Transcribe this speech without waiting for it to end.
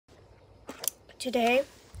Today,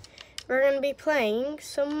 we're going to be playing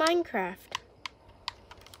some Minecraft.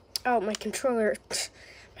 Oh, my controller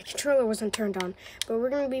wasn't turned on, but we're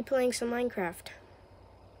going to be playing some Minecraft.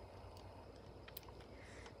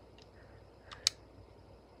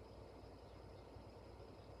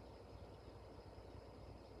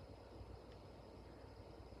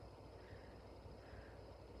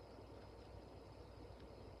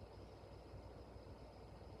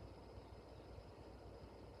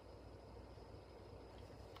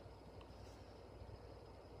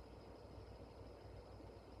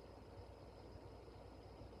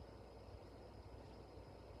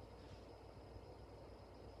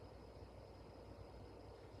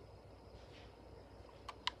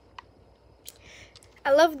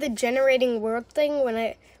 I love the generating world thing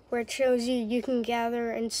where it shows you can gather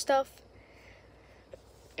and stuff.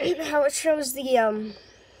 How it shows the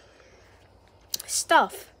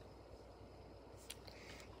stuff.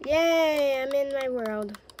 Yay, I'm in my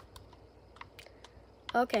world.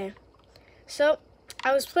 Okay. So,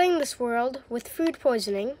 I was playing this world with food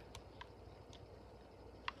poisoning.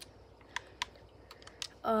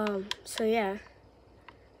 So yeah.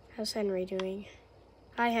 How's Henry doing?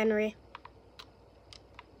 Hi, Henry.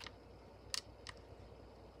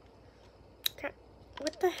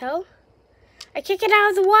 What the hell? I can't get out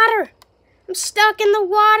of the water. I'm stuck in the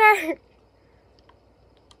water.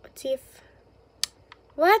 Let's see if...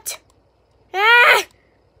 What? Ah!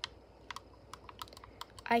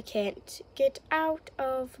 I can't get out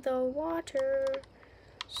of the water.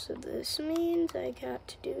 So this means I got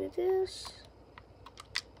to do this.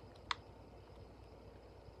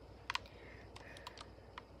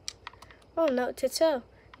 Oh, note to self.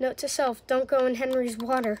 Note to self, don't go in Henry's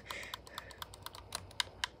water.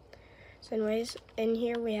 So anyways, in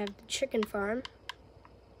here we have the chicken farm.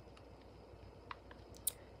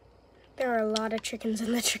 There are a lot of chickens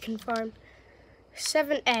in the chicken farm.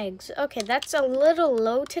 7 eggs. Okay, that's a little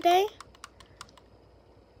low today.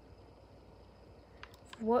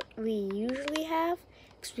 What we usually have.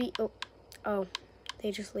 Cause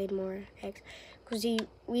they just laid more eggs. Because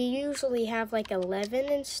we usually have like 11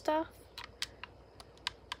 and stuff.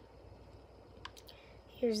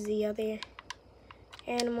 Here's the other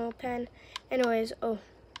animal pen. Anyways, it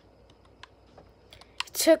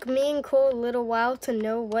took me and Cole a little while to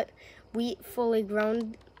know what wheat fully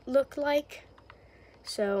grown looked like.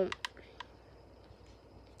 So,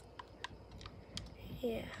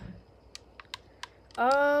 yeah.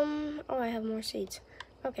 I have more seeds.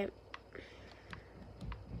 Okay.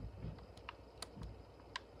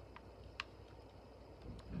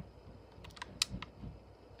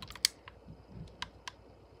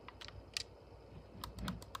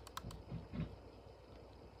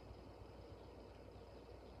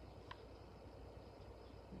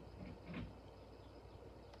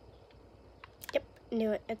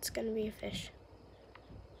 Knew it. It's gonna be a fish.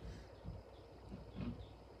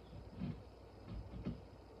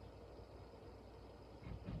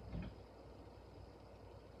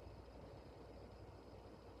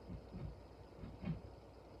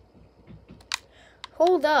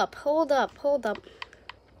 Hold up, hold up, hold up.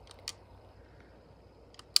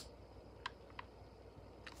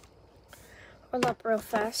 Hold up real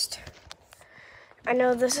fast. I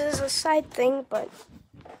know this is a side thing, but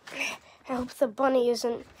I hope the bunny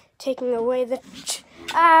isn't taking away the...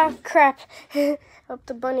 crap. I hope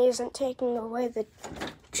the bunny isn't taking away the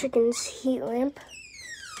chicken's heat lamp.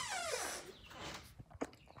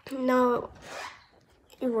 No,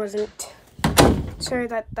 it wasn't. Sorry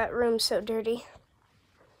that room's so dirty.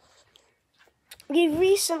 We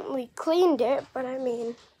recently cleaned it, but I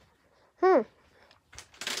mean... Okay,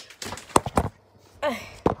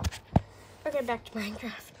 back to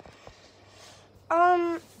Minecraft.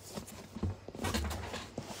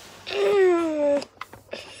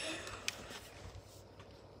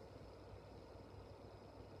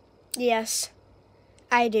 Yes,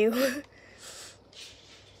 I do.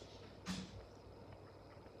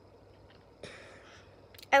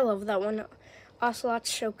 I love that one. Ocelots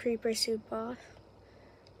show creeper soup off.